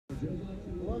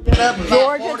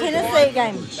Georgia, Tennessee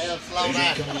game.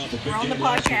 We're on the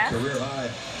podcast. Career high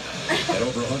at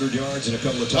over 100 yards and a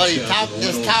couple of touchdowns. What, you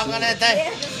just talk on that thing?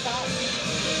 Yeah, just stop.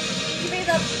 You be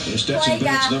the Stetson play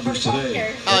Bennett's guy numbers for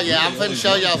today. poker. Oh, yeah, I'm finna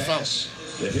show y'all something.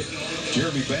 They hit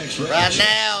Jeremy Banks Right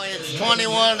now, it's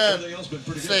 21 to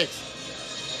 6.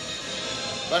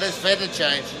 But it's fit to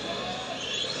change.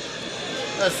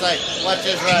 Let's see. Watch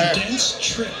this right here. Condensed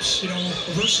trips,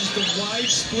 versus the wide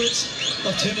splits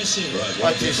of Tennessee. Right,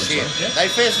 Watch this shit. They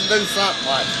fixing to do something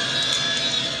like it.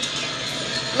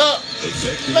 Look.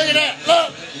 Look at that.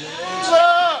 Look.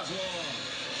 Look.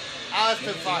 Oh, that's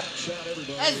too far.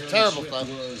 That's a terrible thing.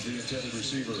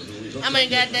 I mean,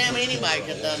 goddamn, anybody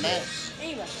could have done that.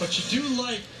 But you do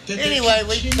like that. Anyway,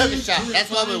 we took a shot. That's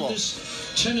what we want.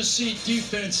 Tennessee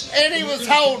defense. And he was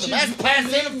holding. That's pass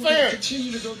interference.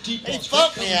 Continue to go deep. He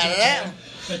fucked me out of that.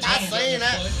 I seen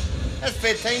that. That's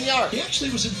 15 yards. He actually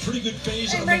was in pretty good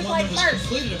phase on the one that was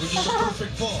completed. It was just a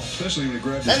perfect ball. Especially when he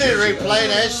grabbed They his need to jersey. replay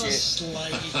that shit.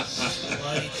 Slight.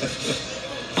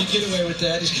 You get away with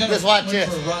that. He's kind Just of watch went this.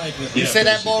 for a ride with You it. see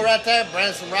that boy right there?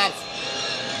 Branson Robinson.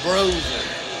 Bruiser.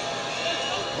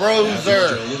 A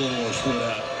Bruiser. little more spread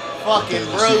out. Fucking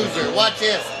bruiser. Watch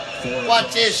this.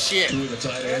 Watch this shit. Two of the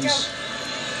tight ends.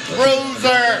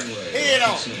 Bruiser. Hit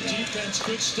him. Defense,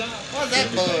 good stop. What's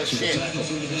that bullshit?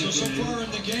 So far in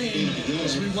the game,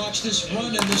 as we watch this run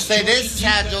and this. See, this is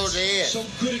how defense Georgia is. So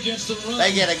good against the run.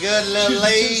 They get a good little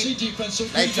Tennessee lead. defense so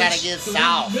They good try to against get the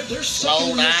soft. run. They're Slow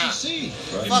second in the down. SEC.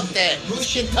 Fuck that. Just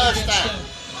Rushing get against touchdown. them.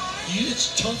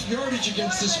 It's tough yardage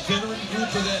against this veteran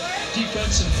group of that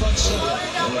defense and front seven.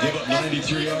 They give up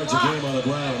 93 yards a game on the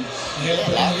ground. Yeah, but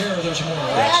in the air, there's more.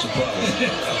 That's the problem.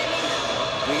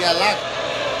 We got locked.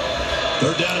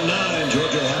 Third down and 9.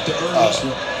 Georgia will have to earn this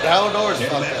one. The whole door's Ken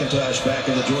fucked up. McIntosh back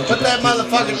in the Georgia. Put that backfield.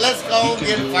 motherfucker, let's go He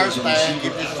get can it do first on the down. receiving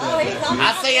Get this. Oh, he's on. I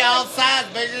see all sides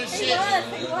bigger than He shit. was.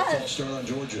 False start on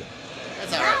Georgia.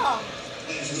 That's all right. Oh.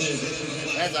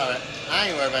 That's all right. I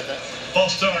ain't worried about that.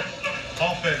 False start.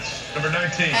 Offense. Number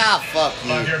 19. Ah, fuck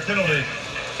you. 5-yard penalty.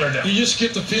 Third down. You just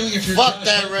get the feeling if you're Fuck Josh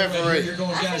that Heupel right referee. here, you're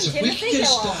going, I guys, if think we can get a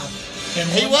Tennessee go stop. And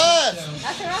He one was. touchdown,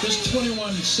 That's what I this think.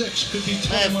 21-6 could be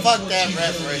 21-14. Man, fuck that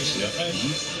referee.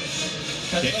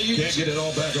 Can't get it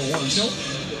all back at once. Nope.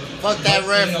 Fuck that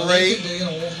referee.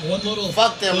 One little,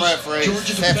 Fuck them those referees,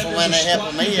 Georgia except for when they defenders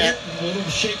helping are me squatting out. a bit, a little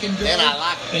shake and go. Then I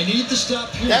like it. They need to stop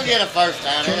here. They'll get a first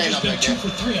down. It ain't Georgia's no been big 2 deal. for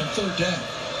 3 on third down.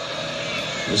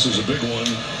 This is a big one.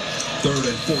 Third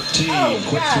and 14. Oh,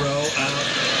 Quick God. throw out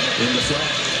in the flat.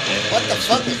 And What the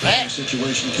fuck is that?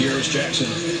 Situation. Kyrus Jackson.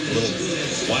 A little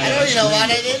wide I don't even know why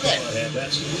they did that. And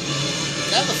that's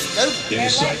That was stupid. in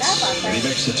his They're right sights. up And he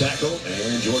there. makes the tackle.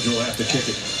 And Georgia will have to kick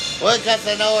it. Well, because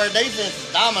they know our defense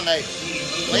is dominating.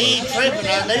 We ain't tripping.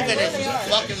 Our defense is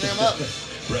fucking them up.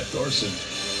 Brett Thorson.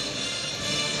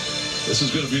 This is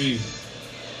going to be.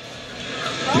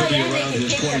 Oh, He'll be yeah, around they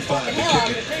his can kick 25 that to fucking hell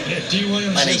kick out of it. it, too. Yeah, D.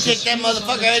 Williams And he says kicked that it's-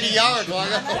 motherfucker 80 yards. I know,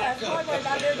 that's hard way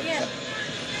about to do it again.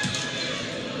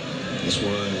 This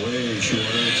one way short.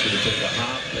 It's going to take a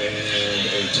hop and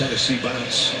a Tennessee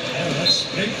bounce. Yeah, that's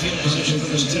big field position for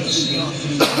this Tennessee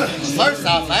offense. First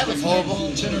off, that was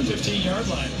horrible. 10 or 15 yard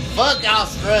line. Fuck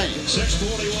Australia.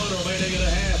 6:41 remaining in a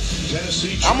half.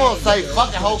 Tennessee. I'm gonna say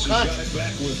fuck the whole Got country. it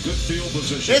back with good field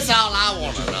position. This is all I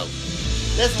want to know.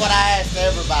 This is what I asked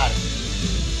everybody.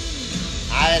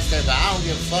 I asked everybody, I don't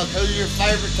give a fuck who your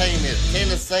favorite team is.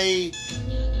 Tennessee,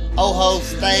 Ohio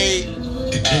State,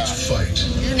 It takes fight.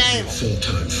 you name it.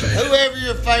 Full-time fan. Whoever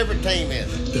your favorite team is.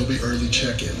 There'll be early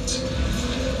check-ins,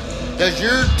 Does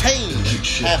your team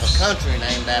have a country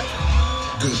named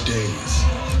after good days,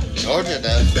 Georgia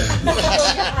does. bad ones.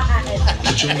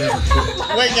 But you'll never quit.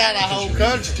 We got a whole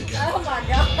country. Together. Oh my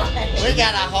God. We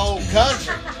got a whole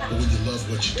country. But when you love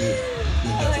what you do,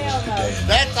 you'll never work a day in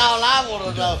That's all I want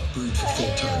to know. Brewed for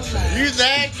full-time fans. You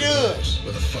that good.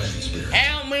 With a fighting spirit.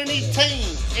 How many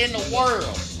teams in the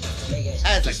world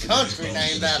has a country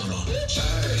named after them?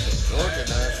 Georgia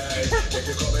does.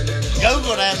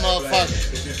 Google that motherfucker.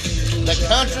 The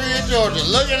country of Georgia.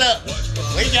 Look it up.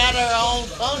 We got our own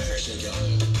country.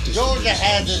 Georgia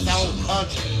has its own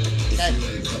country. Okay,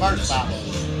 first off,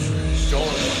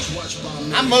 Georgia.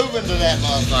 I'm moving to that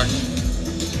motherfucker.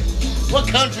 What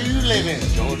country you live in,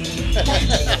 Georgia?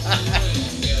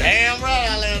 Damn right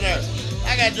I live there.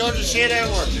 I got Georgia shit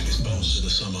everywhere. Biggest bonuses of the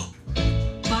summer.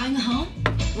 Buying a home?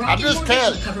 I'm just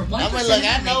telling you. Cover 1% I mean, look,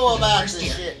 I of know the about first this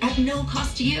year shit. at no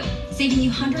cost to you, saving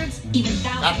you hundreds, even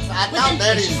thousands. I with thought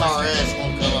Daddy's inflation our plus ass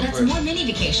won't come up That's here. more mini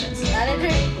vacations, I didn't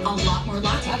hear. a lot more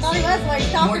lattes, I thought he was like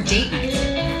more talking. date nights.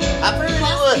 I figured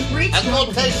you would. I'm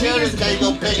gonna take you and tell you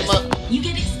go pick him up. You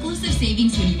get exclusive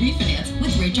savings when you refinance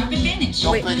with Rate Drop Advantage.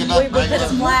 Don't We pick it up, put a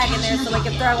Franklin. flag in there so we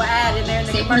can throw an ad in there in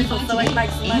the commercial so it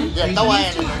makes some money. Yeah, throw an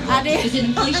ad in there. I did. Visit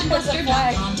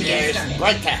inflationbuster.com to Yeah, get it's started.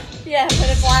 break time. Yeah, put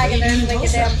a flag in there so we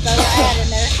can throw an ad in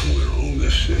there.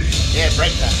 Yeah,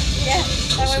 break time. Yeah,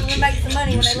 that way we make some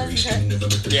money when they listen to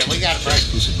it. Yeah, we got to break.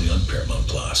 Exclusively on Paramount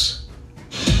Plus.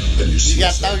 You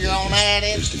got to throw your own ad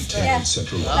in? Yeah, that's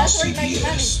where you make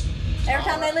money. Every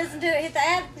time they listen to it, hit the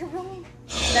ad, they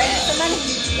get some money.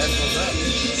 That's what's up.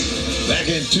 Back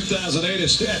in 2008, a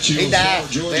statue He of died.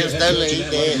 former Georgia Vince head Dooley, coach he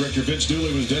and athletic dead. director Vince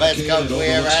Dooley was Best dedicated coach we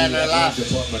ever had in our life.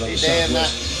 department on He the dead now.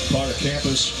 southwest part of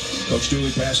campus. Coach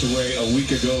Dooley passed away a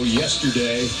week ago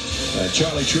yesterday.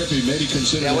 Charlie Trippy, maybe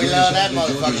considered Yeah, we the love greatest that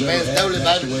athlete motherfucker. Georgia's ever Vince had, Dooley,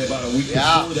 passed baby. away about a week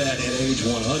Yeah. before that at age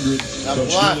 100. Number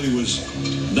Coach one. Dooley was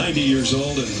 90 years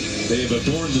old, and they've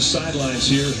adorned the sidelines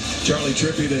here. Charlie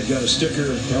Trippy, they've got a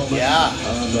sticker helmet Yeah.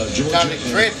 on Georgia. Charlie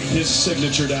and Trippy. his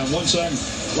signature down one side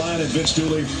line, and Vince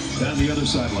Dooley down the other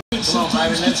sideline. Come on,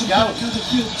 baby, let's go.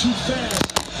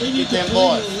 Get them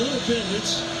boys.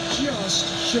 It's just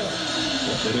short.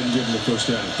 They didn't give him the first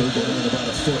down. Third down at about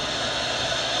a foot.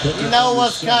 You know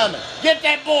what's coming. Get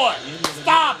that boy.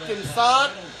 Stopped him, son.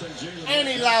 And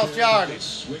he lost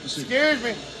yardage. Excuse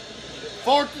me.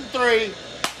 4th and 3.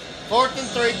 4th and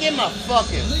 3. Give him a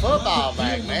fucking football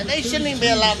back, man. They shouldn't even be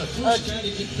allowed to touch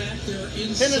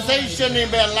it. Tennessee shouldn't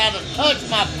even be allowed to touch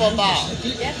my football.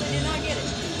 Yes, we did not get it.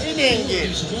 He didn't get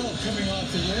it. Coming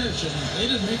off the edge, and they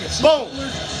didn't make it Boom.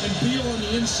 and Beal on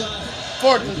the inside.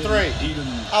 4th and 3.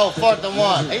 Oh, 4th and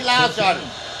 1. He lost yardage.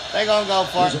 They gonna go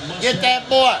for it. Get that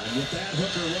boy.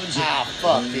 Ah,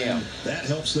 fuck him. That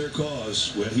helps their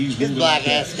cause when he's His moving black like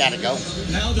that. ass gotta go.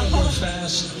 Now they'll go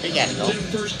fast. He gotta go. Get a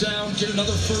first down, get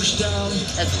another first down.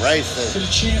 That's Get racist.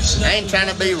 a chance now. I ain't trying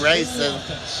to be racist.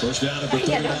 First down at the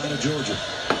 39 of Georgia.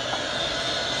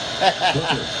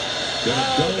 Booker. Gonna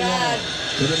Oh, go God.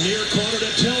 to the near corner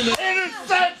to Tillman.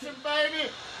 Interception,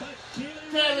 baby.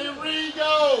 Kelly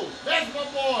Rigo. That's my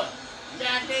boy.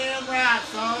 Goddamn right,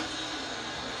 son.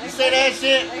 You see that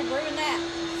shit? They ruined that.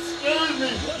 Excuse me.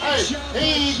 Hey,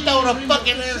 he ain't thrown a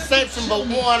fucking interception but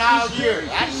one all year.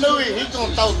 I knew he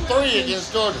gonna throw 3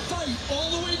 against Georgia. Fight all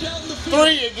the way down the field.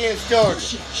 3 against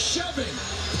Georgia. Shoving,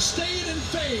 staying in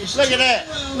phase. Look at that.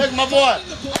 Look at my boy.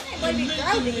 Let me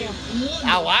throw to him.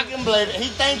 Oh, I can believe it. He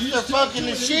thinks they're fucking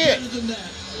the shit.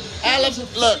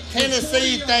 Look,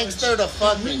 Tennessee thinks they're the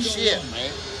fucking shit,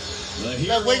 man.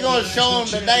 Look, we're gonna show them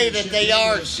today that they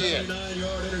are shit.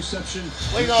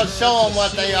 We're gonna show them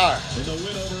what they are. In the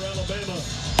win over Alabama,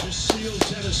 just sealed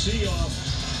Tennessee off.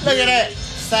 Look at that.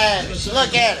 Savage.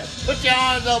 Look at it. Put your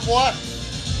arms up, boy.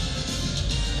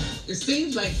 It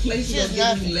seems like places Just are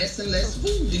nothing. giving less and less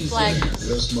food these Flag. days.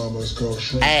 Yes, Mama, it's called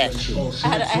Ad.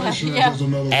 shrinkflation. Yeah. There's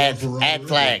another word Add for add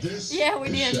flag. This Yeah, we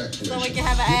is did. shaqflation. So we can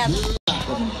have an ad.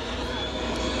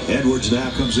 Edwards now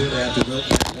comes in after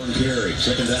one carry.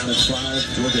 Second down and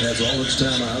 5. Georgia has all its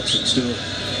timeouts and still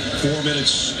 4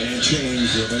 minutes and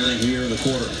change remaining here in the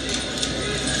quarter.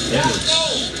 Edwards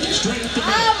straight up the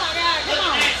middle. Oh my God, come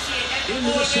on.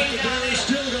 Into the secondary,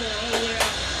 still going all the way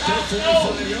out to the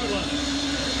 45-yard line.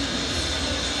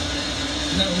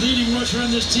 Now, leading rusher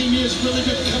on this team, he has really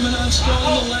been coming on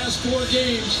strong the last 4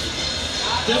 games.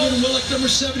 Devin Willock, number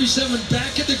 77,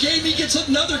 back at the game. He gets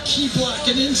another key block,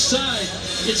 and inside,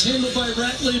 it's handled by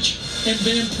Ratledge and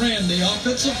Van Pran. The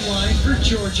offensive line for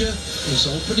Georgia is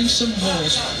opening some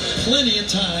holes. Plenty of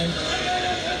time.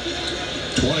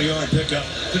 20-yard pickup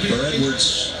for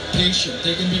Edwards. Patient.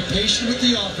 They can be patient with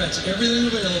the offense. Everything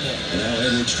available. And now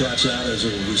Edwards trots out as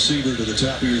a receiver to the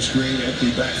top of your screen.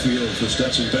 Empty backfield for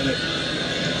Stetson Bennett.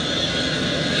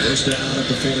 First down at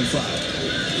the 45.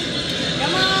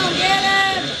 Come on, get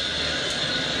him.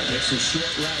 Takes a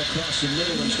short route across the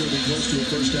middle. That's going to be close to a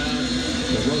first down.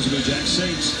 The Rosamond Jack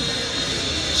Saints.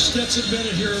 Stetson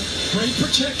Bennett here, great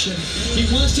protection. He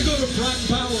wants to go to Brock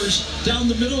Bowers down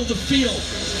the middle of the field.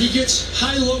 He gets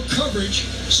high-low coverage,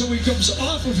 so he comes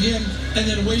off of him and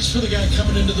then waits for the guy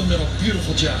coming into the middle.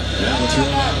 Beautiful job. Now the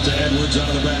throw out to Edwards out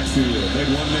of the backfield.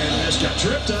 Big one-man miss, got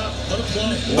tripped up. What a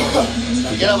play.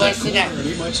 He Get got over that there, sit down. corner, and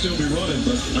he might still be running,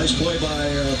 but nice play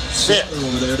by Sit. Slaughter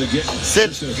over there to get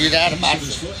Sit. just a Get out of piece my-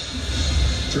 his foot.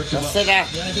 Tripped him Now up. sit down.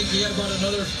 Yeah, I think he had about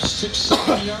another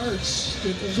 6-7 yards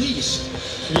at least.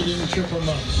 He didn't trip him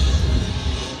up.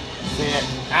 Sit.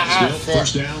 Still Sit.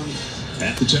 first down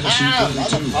at the Tennessee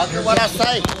 32. Motherfucker, what I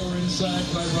say? Power inside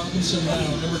by Robinson now.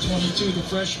 Number 22, the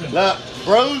freshman. Look,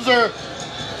 Bruiser.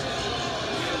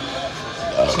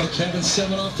 It's like having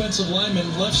 7 offensive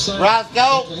linemen left side.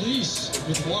 Roscoe. Police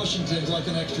with Washington's like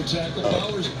an extra tackle.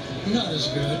 Powers not as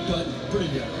good, but pretty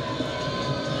good.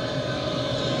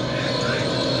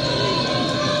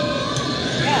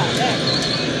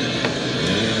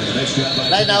 Nice job by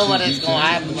They know Tennessee what it's going to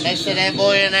happen. When they sit that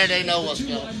boy in there, they know what's Two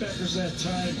going. linebackers that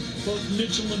time. Both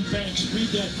Mitchell and Banks read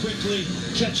that quickly,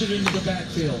 catch it into the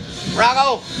backfield.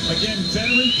 Rocco, Again,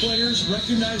 veteran players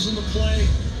recognizing the play.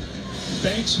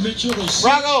 Banks, Mitchell, they see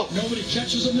Rocco. it. Nobody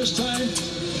catches them this time.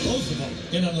 Both of them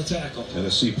in on the tackle.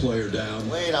 Tennessee player down.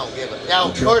 we don't give it. No,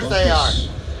 of course they are.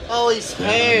 Oh, he's Down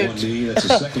on hurt. one knee. That's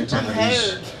the second time I'm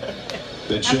he's hurt.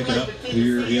 been shaken up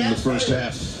here in the first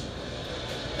half.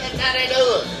 That's how they do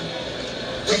it.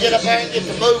 We get up there and get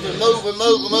to moving.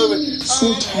 Oh,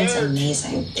 Sometimes hurt.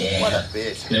 amazing. What a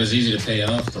bitch. It was easy to pay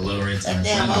off the low rates on That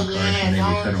damn platinum ugly cards when they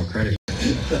ass do federal credit.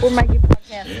 We're making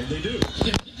podcasts. And they do.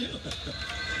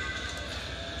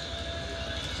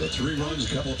 So 3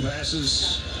 runs, a couple of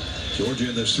passes. Georgia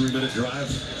in this 3-minute drive.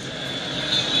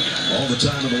 All the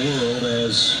time in the world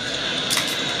as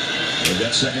they've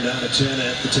got second down at 10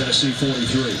 at the Tennessee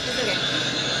 43.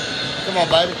 Come on,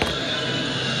 baby.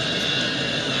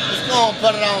 Let's go and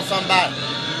put it on somebody.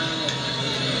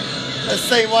 Let's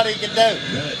see what he can do.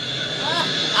 Bennett.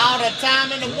 All the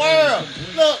time in the world.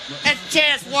 Look, that's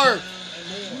chest work.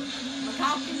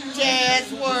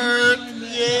 Chest work.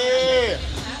 Yeah.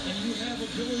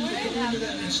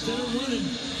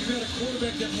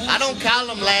 I don't call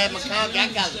him Lad McConkey. I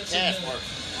call him chest work.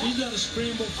 He's not a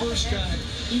scramble first guy.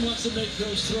 He wants to make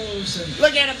those throws. And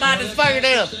Look at him by his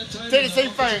fingernail. Tennessee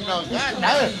fingernail. God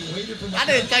damn. I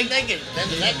didn't think they could. That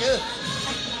was that good.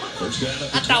 First down at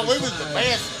the I thought we was 25. the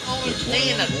best only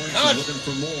team in the Points, country. looking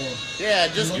for more. Yeah,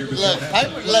 just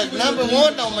look, number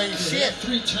one don't mean shit.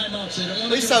 3 timeouts. They don't want to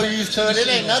We give so it back used to it, it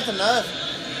ain't nothing to us.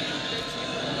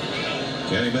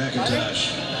 Kenny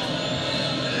McIntosh.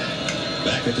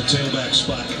 Back at the tailback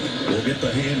spot. We'll get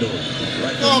the handle.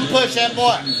 Right Go on, push that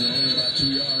boy. Only about 2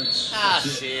 yards. Ah,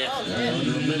 shit.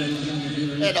 Under a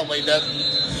minute. That don't mean nothing.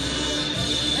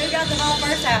 Who got the ball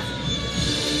first half?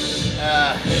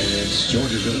 And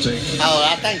Georgia's going to take. Oh,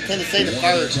 I think Tennessee the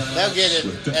first. They'll get it.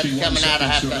 With That's 51 coming out of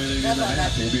seconds halftime. remaining in the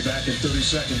half. We'll be back in 30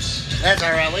 seconds. That's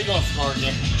all right. We gonna score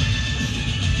again.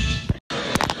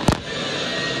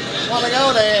 While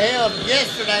ago,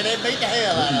 yesterday they beat the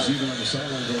hell out of He's them. even on the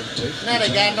sideline going, take Now your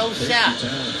they got time, no take shot. your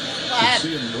time. What You happened?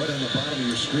 see him right on the bottom of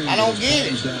your screen. I don't His get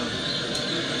palms it. down.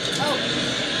 Oh,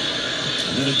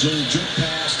 And then a little jump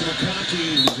pass to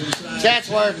McConkey. Who's inside.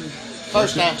 Chatsworth,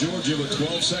 first down. Georgia with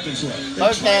 12 seconds left.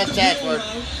 First down, Chatsworth.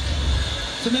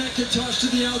 To McIntosh to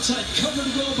the outside, covered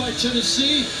well by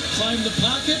Tennessee. Climbed the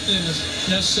pocket, and as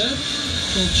Ness said,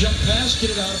 little jump pass, get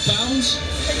it out of bounds.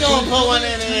 They're gonna put one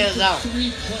in the end zone.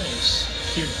 3 plays.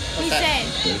 Here. he said.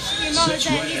 Your mama Six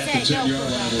said. right He at said the go 10-yard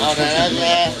for line. it. Oh, that ugly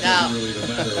ass Doesn't dog. really even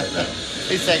matter right now.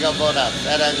 He said go Bulldog.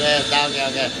 That ugly ass dog,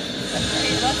 okay.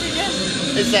 What's he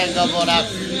doing? He said go Bulldog.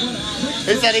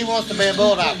 He said he wants to be a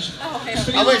Bulldog. Oh,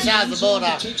 hell. I wish I was a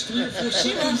Bulldog. Takes 3 or 4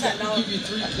 seconds, that will give you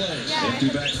 3 plays. Empty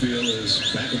backfield as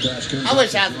McIntosh comes. I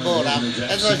wish I was a Bulldog.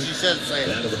 That's what you should have Down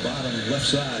said. to the bottom left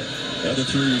side. The other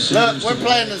 3 receivers. Look, we're to the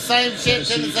playing right. the same shit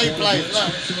Tennessee plays.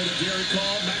 Look.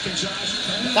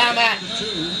 Time out.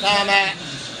 Time out.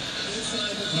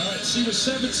 All right, see with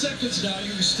 7 seconds now, you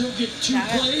can still get 2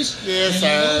 plays. Yes, and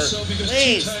sir. Also, because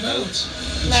Please. 2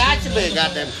 timeouts. Man, I should be a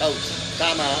goddamn coach.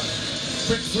 Time out.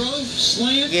 Quick throw,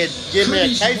 slant. Give me a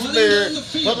Kirby's case of running beer, down the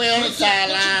field. put me on the Right there,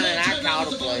 sideline, and I timeout call at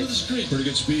the the bottom of play. screen. Pretty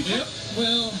good speed. Yep.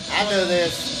 Well, I do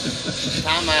this.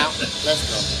 Time out. Let's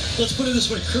go. let's put it this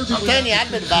way. Kirby. I'm telling you,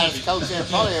 I've been the baddest coach in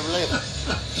probably ever lived.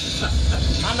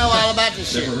 I know all about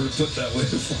this shit. Never heard put that way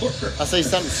before. I see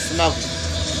something smoking.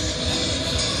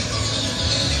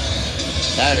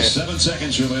 There it is. 7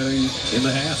 seconds remaining in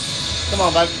the half. Come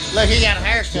on, baby. Look, he got a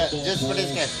haircut just for this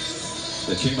guy.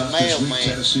 That came out Mail this week. man.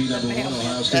 Tennessee number 1,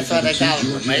 Ohio State That's what they number 2, call him,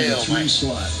 the Georgia in mail the 3 man.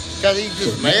 slot. Because he For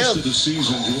just most mailed. of the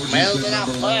season, Georgia's Mailed been it out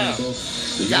number 1 in fast.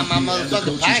 both the Got my AP and the motherfucking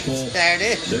coaches package. poll. There it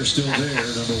is. They're still there,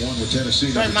 number 1 with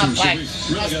Tennessee, Where's number my 2. So package?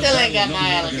 we really I got still ain't got battle my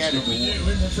number 1 against alligator.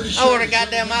 number 1. We're pretty I sure ordered a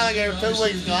goddamn alligator 2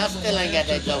 weeks ago. I still ain't got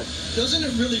that dope. Doesn't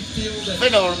it really feel that We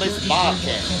know it's Georgia's Bobcat.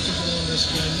 more comfortable in this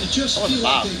game? It just I want feels the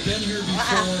like Bob. they've been here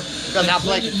before. Because I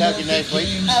play Kentucky next week.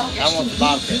 I want the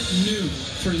Bobcat. New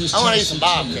for this I want to eat Tennessee some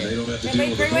team. Bobcat. They don't have to It'll deal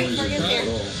be with the 3 weeks noise before it of gets it here. at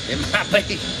all. It might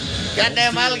be.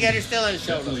 Goddamn alligator still ain't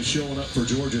showing up. Definitely showing up for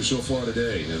Georgia so far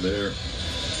today, and they're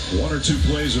 1 or 2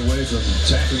 plays away from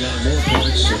tacking on more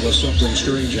points unless something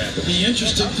strange happens. The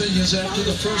interesting thing is after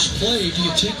the first play, do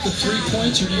you take the 3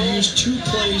 points or do you use 2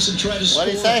 plays and try to score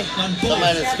What'd he say? on both?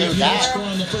 Somebody If scored you that. don't score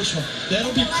on the first one.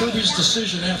 That'll be Kirby's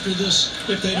decision after this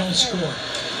if they don't score.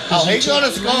 Oh, Does he he's gonna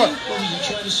take 3 score. Or does he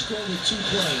try to score with 2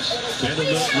 plays? Kendall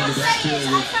Milton in the backfield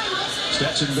with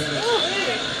Stetson Bennett.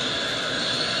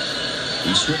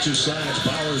 He switches sides,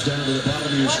 powers down to the bottom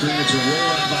of your screen. It's a roll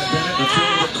out by Bennett, and throw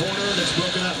to the corner, and it's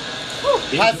broken up.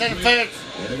 Pass interference.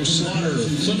 And it was Slaughter.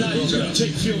 So now he's going to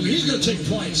take field. He's going to take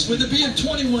points. With it being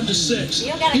 21-6,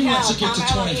 You gotta he wants call to get to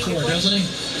timeout on 24, either doesn't he?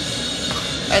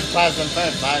 That's pass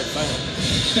interference.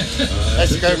 That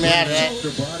scared me out of that.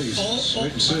 Their bodies.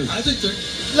 Wait and see. I think they're.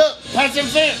 Look, pass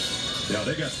interference. Yeah,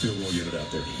 they got the field goal unit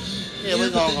out there. Yeah,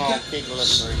 we're going to kick a little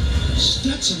three.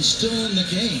 Stetson's still in the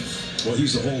game. Well,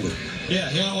 he's the holder. Yeah,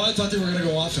 well, I thought they were going to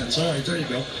go offense. All right, there you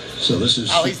go. So this is.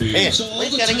 Oh, he's pissed. So all We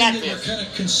the coulda time got they were this. kind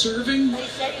of conserving He shook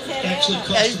his head actually out.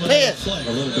 cost He's them another pissed. play.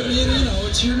 A little bit. You know,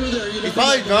 it's here nor there. You He's know,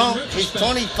 probably in drunk. He's retrospect,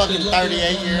 20 fucking they'd love to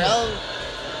 38 go year on. old.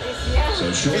 Yeah.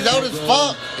 So short He's old as field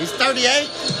fuck. goal He's 38.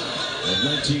 of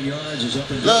 19 yards is up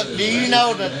and Look, good. do you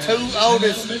know the two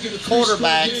oldest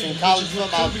quarterbacks in college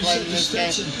football played in this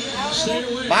game? Stay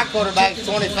away. My quarterback's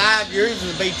 25. Yours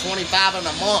will be 25 in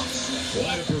a month.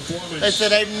 What a performance. They said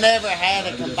they've never had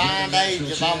a combined age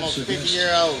of almost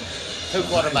 50-year-old. Two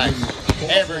quarterbacks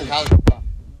ever in college football.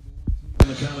 In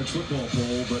the college football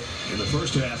poll, but in the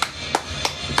first half,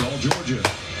 it's all Georgia.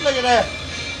 Look at that.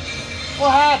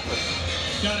 What happened?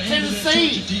 Gotta hand it to that Tennessee,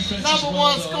 Georgia defense number as well,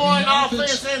 one though. scoring I mean,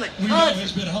 offense in the we know country.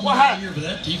 has been humbled What all happened? year, but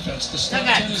that defense, the They start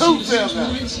got Tennessee two to 6 field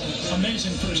goals. points,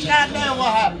 amazing first half. Goddamn,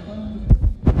 what happened?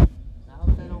 I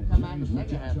hope they don't come out in the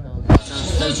second half,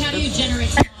 though. Coach, how do you generate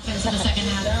some offense in the second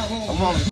half? I'm on